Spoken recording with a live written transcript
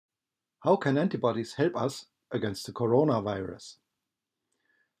How can antibodies help us against the coronavirus?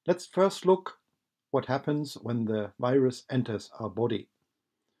 Let's first look what happens when the virus enters our body.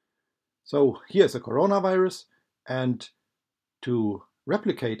 So here's a coronavirus, and to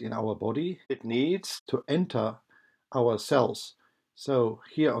replicate in our body, it needs to enter our cells. So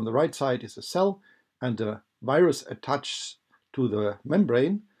here on the right side is a cell, and the virus attaches to the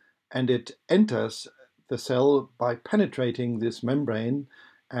membrane, and it enters the cell by penetrating this membrane,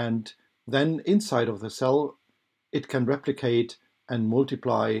 and then inside of the cell it can replicate and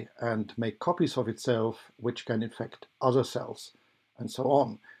multiply and make copies of itself, which can infect other cells, and so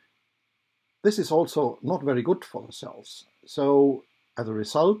on. This is also not very good for the cells. So as a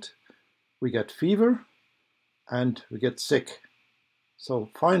result, we get fever and we get sick. So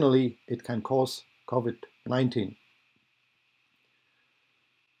finally, it can cause COVID-19.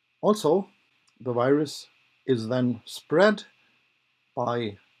 Also, the virus is then spread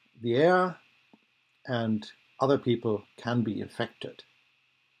by the air, and other people can be infected.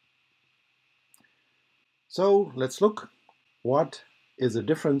 So let's look what is the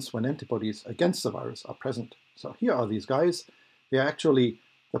difference when antibodies against the virus are present. So here are these guys. They are actually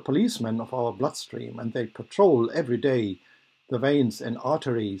the policemen of our bloodstream, and they patrol every day the veins and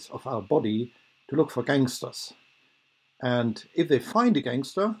arteries of our body to look for gangsters. And if they find a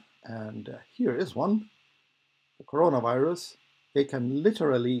gangster, and here is one, the coronavirus, they can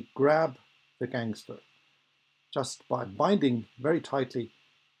literally grab the gangster just by binding very tightly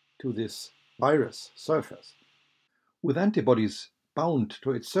to this virus surface. With antibodies bound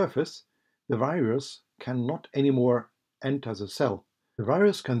to its surface, the virus cannot anymore enter the cell. The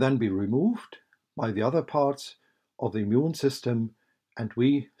virus can then be removed by the other parts of the immune system, and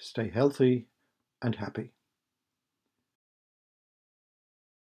we stay healthy and happy.